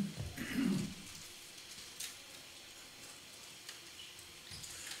 Mm-hmm.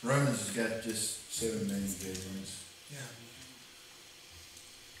 Romans has got just so many good ones. Yeah.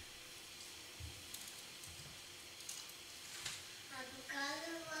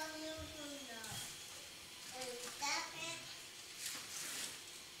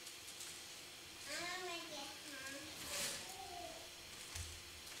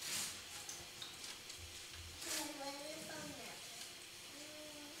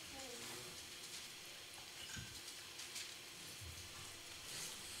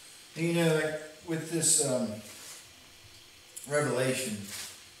 And you know, like with this Revelation,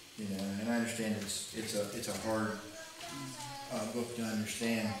 you know, and I understand it's a hard book to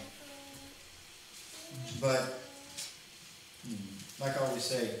understand, but like I always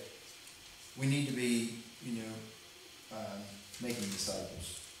say, we need to be, you know, making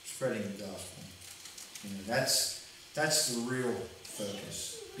disciples, spreading the gospel. You know, that's the real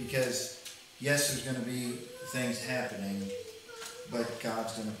focus. Because yes, there's going to be things happening, but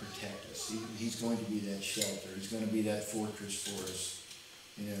God's going to protect us. He's going to be that shelter. He's going to be that fortress for us.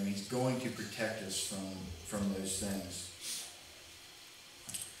 You know, He's going to protect us from those things.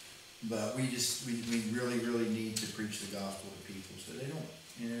 But we really, really need to preach the gospel to people so they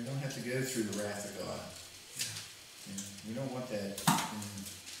don't have to go through the wrath of God. You know, we don't want that.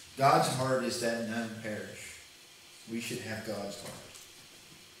 God's heart is that none perish. We should have God's heart.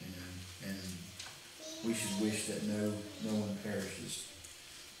 You know, and we should wish that no one perishes.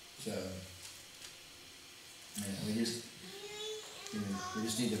 So, man, we just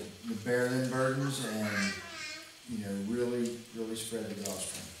need to bear them burdens and, you know, really, really spread the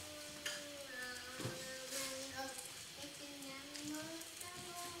gospel.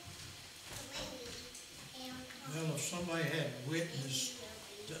 Well, if somebody had witnessed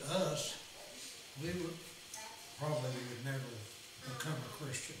to us, we probably would never become a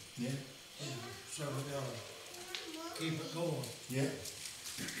Christian. Yeah. So we gotta keep it going. Yeah.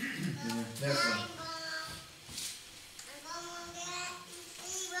 Yeah, definitely.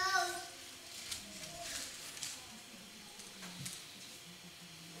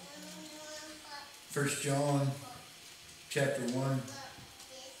 1 John chapter 1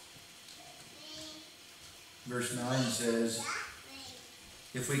 verse 9 says,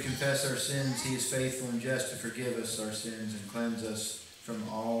 if we confess our sins, he is faithful and just to forgive us our sins and cleanse us from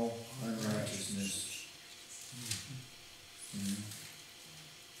all unrighteousness. Mm-hmm.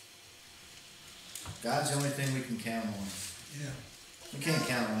 God's the only thing we can count on. Yeah. We can't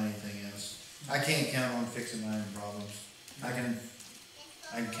count on anything else. I can't count on fixing my own problems. I can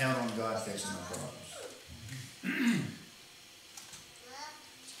count on God fixing my problems.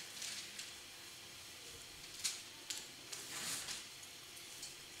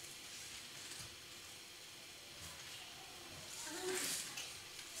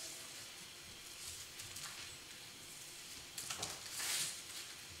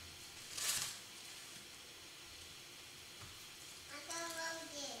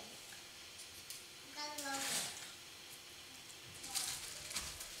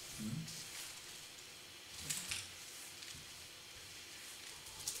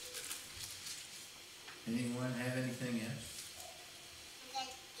 Anyone have anything else?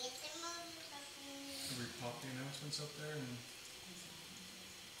 Should we pop the announcements up there and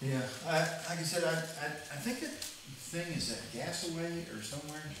Yeah, like I said, I think that thing is at Gasaway or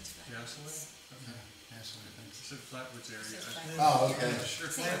somewhere. gas away? Yeah, that's what I think. It said Flatwoods area. Oh, okay. I'm not sure.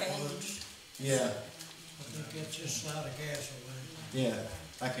 Flatwoods, Yeah, I think that's just out of Gasaway. yeah.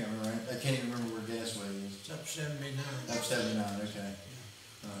 I can't remember. I can't even remember where Gasaway is. It's up 79. Up 79. Okay.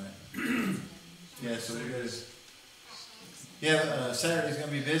 All right. Yeah. So we got. Yeah, Saturday's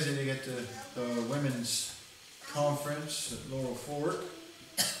gonna be busy. They got the women's conference at Laurel Fork.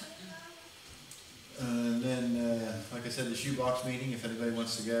 And then, like I said, the shoebox meeting, if anybody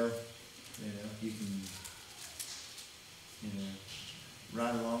wants to go, you can,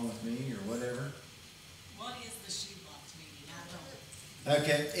 ride along with me or whatever. What is the shoebox meeting? I don't.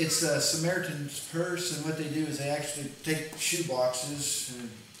 Okay, it's Samaritan's Purse, and what they do is they actually take shoeboxes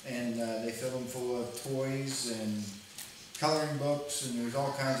and they fill them full of toys and coloring books, and there's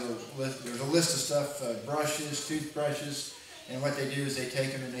all kinds of, there's a list of stuff, brushes, toothbrushes, and what they do is they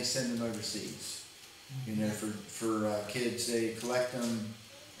take them and they send them overseas. For kids, they collect them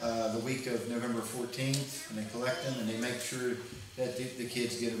the week of November 14th, and they collect them and they make sure that the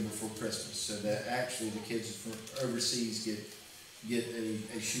kids get them before Christmas, so that actually the kids from overseas get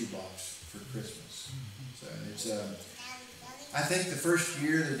a shoebox for Christmas. So it's I think the first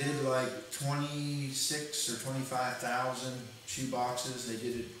year they did like 26 or 25,000 shoe boxes. They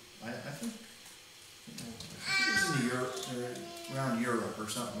did it. I think it was in Europe, or around Europe or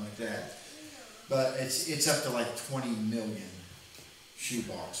something like that. But it's up to like 20 million shoe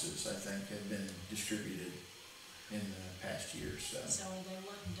boxes, I think, have been distributed in the past year. So So are they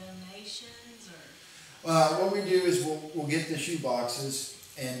wanting donations or? what we do is we'll get the shoe boxes,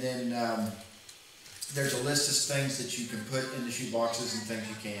 and then there's a list of things that you can put in the shoe boxes and things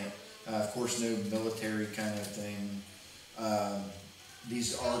you can't. Of course, no military kind of thing.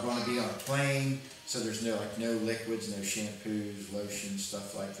 These are going to be on a plane, so there's no liquids, no shampoos, lotions,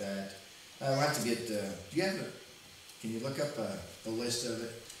 stuff like that. We'll have to get. Do you have can you look up a list of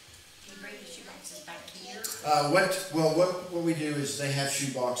it? Can you bring the shoe boxes back here? What we do is they have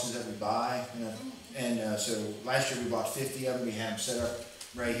shoe boxes that we buy, and so last year we bought 50 of them. We have them set up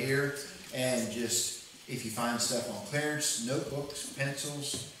right here, and just if you find stuff on clearance, notebooks,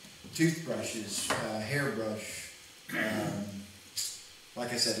 pencils, toothbrushes, hairbrush.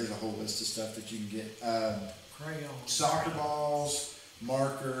 Like I said, there's a whole list of stuff that you can get. Crayons. Soccer balls,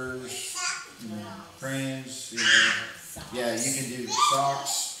 markers, crayons. Yeah, you can do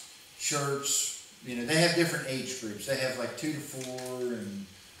socks, shirts. They have different age groups. They have like 2 to 4, and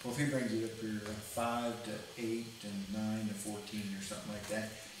well, if he brings it up here, 5 to 8 and 9 to 14 or something like that.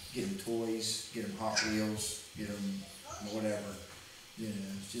 Get them toys, get them Hot Wheels, get them whatever.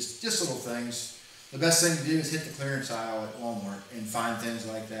 Just little things. The best thing to do is hit the clearance aisle at Walmart and find things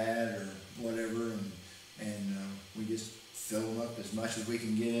like that or whatever, and we just fill them up as much as we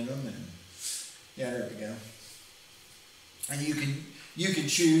can get in them, and yeah, there we go. And you can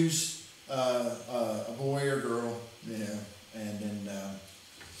choose a boy or girl, and then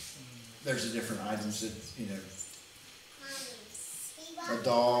there's the different items that a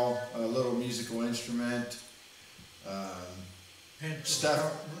doll, a little musical instrument,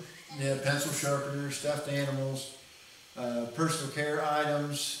 stuff. Yeah, pencil sharpeners, stuffed animals, personal care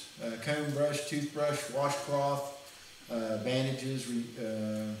items, comb brush, toothbrush, washcloth, bandages,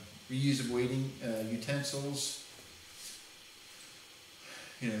 reusable eating utensils,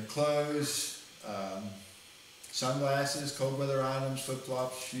 clothes, sunglasses, cold weather items,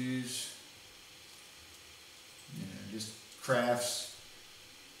 flip-flops, shoes, just crafts,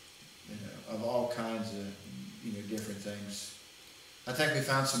 of all kinds of, different things. I think we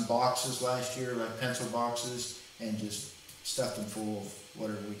found some boxes last year, like pencil boxes, and just stuffed them full of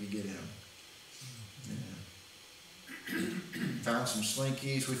whatever we could get in them. Found some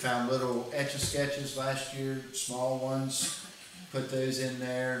slinkies. We found little Etch-a-Sketches last year, small ones. Put those in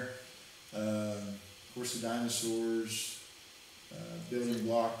there. Of course, the dinosaurs, building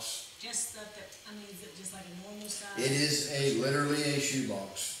blocks. Just stuff that, is it just like a normal size? It is literally a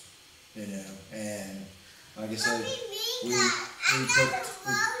shoebox, and like I said, we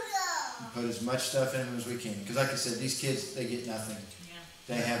put as much stuff in them as we can. Because like I said, these kids, they get nothing. Yeah.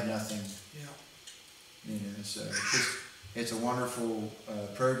 They have nothing. So it's a wonderful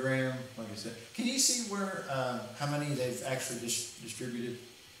program. Like I said, can you see where how many they've actually distributed?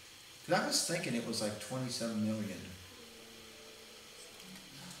 Because I was thinking it was like 27 million.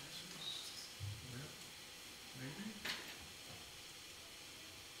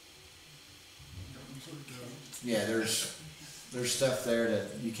 Yeah, there's stuff there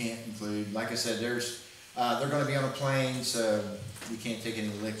that you can't include. Like I said, they're going to be on a plane, so you can't take any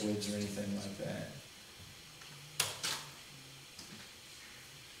liquids or anything like that.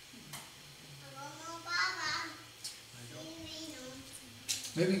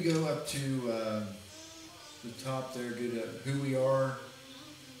 Maybe go up to the top there, go to who we are,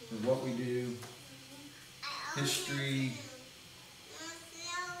 and what we do, history.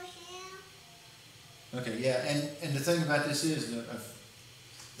 Okay, yeah, and the thing about this is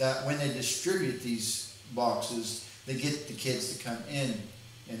that when they distribute these boxes, they get the kids to come in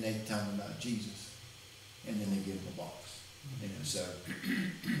and they tell them about Jesus, and then they give them a box. So.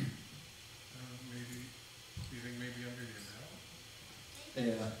 Maybe, you think maybe under the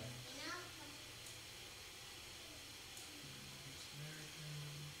belt? Yeah.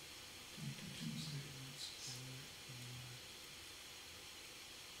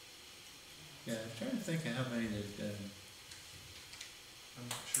 Yeah, I'm trying to think of how many they've done. I'm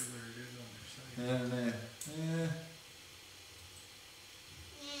not sure where it is on their site. I don't know.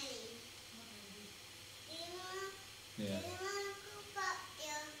 Yeah.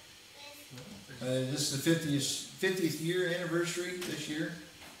 This is the 50th year anniversary this year?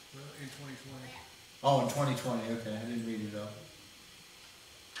 Well, in 2020. Oh, in 2020. Okay, I didn't read it up.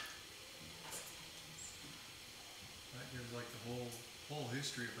 That gives like the whole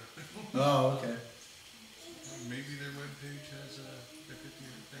history about it. Oh, okay. Maybe their webpage has a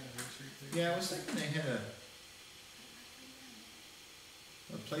 50th anniversary page. Yeah, I was thinking they had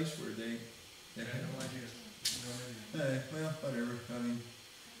a place where they Yeah, had no idea. No idea. well, whatever.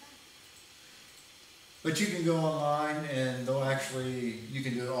 But you can go online and you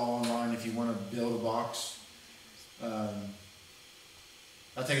can do it all online if you want to build a box. I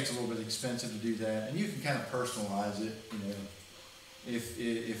think it's a little bit expensive to do that, and you can kind of personalize it, if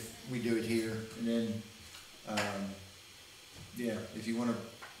we do it here, and then, if you want to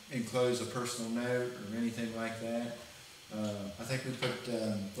enclose a personal note or anything like that. I think we put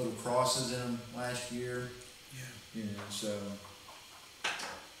little crosses in them last year. Yeah. So.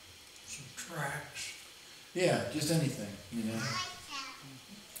 Some tracks. Yeah, just anything,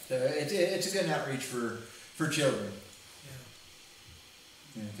 So it's a good outreach for children.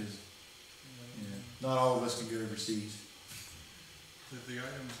 Yeah. Because not all of us can go overseas. The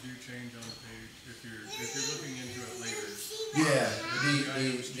items do change on the page if you're looking into it later. Yeah,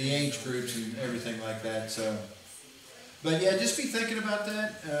 the age groups and everything like that. So, but yeah, just be thinking about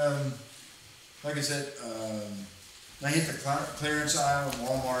that. Like I said, I hit the clearance aisle in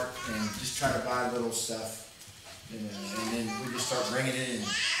Walmart and just try to buy little stuff, and then we just start bringing it in.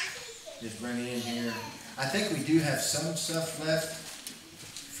 Just bring it in here. I think we do have some stuff left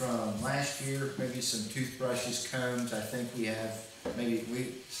from last year, maybe some toothbrushes, combs. I think we have,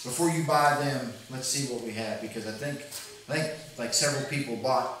 before you buy them, let's see what we have, because I think like several people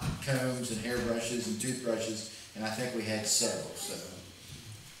bought combs and hairbrushes and toothbrushes, and I think we had several, so.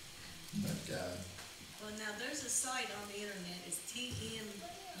 But, Well, now, there's a site on the internet, it's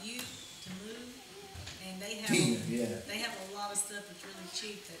TMU to move, and they have, they have a lot of stuff that's really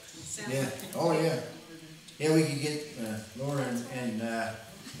cheap that sounds yeah, like. oh yeah. Yeah, we could get Laura and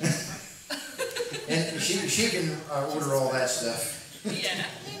and she can order all that stuff. Yeah.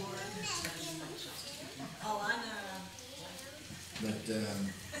 Oh, I know. But, Yeah,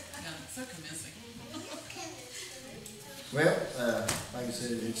 so convincing. well, like I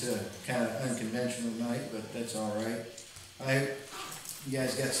said, it's a kind of unconventional night, but that's all right. I hope you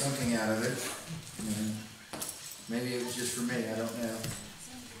guys got something out of it. Maybe it was just for me, I don't know.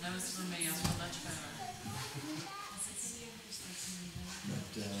 That was for me, I feel much better.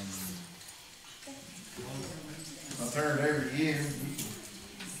 But, I'll turn it over to you.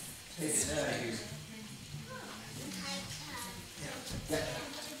 Take us out of here.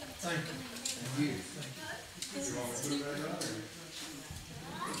 Thank you. Thank you. You want me to put it back on, or?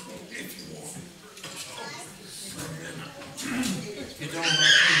 Get on my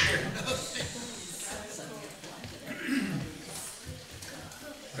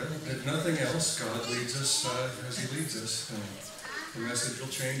If nothing else, God leads us as He leads us. And the message will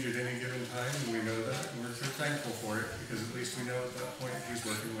change at any given time, and we know that, and we're thankful for it, because at least we know at that point He's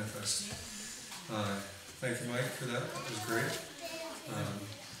working with us. Thank you, Mike, for that. That was great.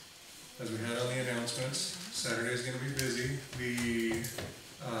 As we had on the announcements, Saturday's going to be busy.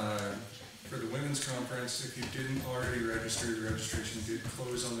 For the women's conference, if you didn't already register, the registration did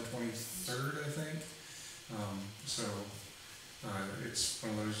close on the 23rd, I think. It's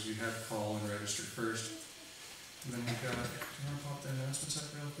one of those you have to call and register first. And then we've got, do you want to pop the announcements up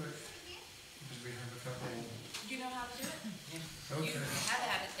real quick? Because we have a couple. You know how to do it? Okay. You have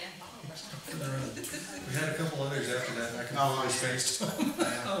had it then. We had a couple others after that, and I completely spaced.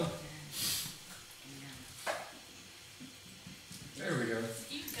 There we go.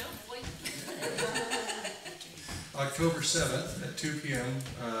 You go, boy. October 7th at 2 p.m.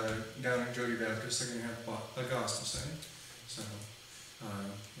 Down at Jody Baptist, they're going to have a gospel sing. So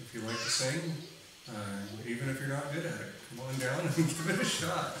if you like to sing, even if you're not good at it, come on down and give it a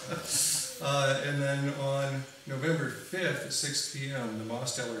shot. And then on November 5th at 6 p.m., the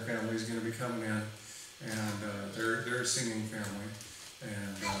Mosteller family is going to be coming in, and they're a singing family.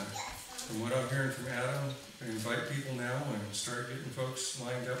 And from what I'm hearing from Adam, invite people now and start getting folks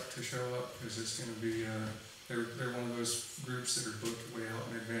lined up to show up, because it's going to be, they're one of those groups that are booked way out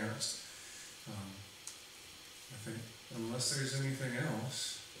in advance. I think, unless there's anything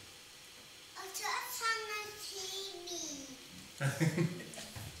else. Okay.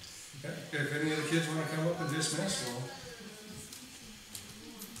 If any of the kids want to come up and dismiss, we'll.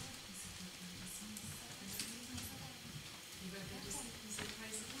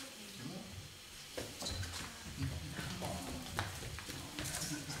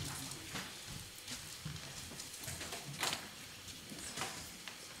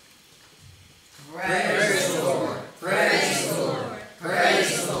 Praise the Lord. Praise the Lord.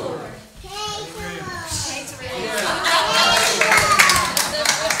 Praise the Lord.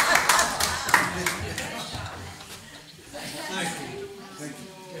 Thank you.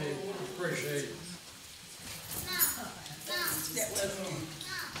 Okay, appreciate it.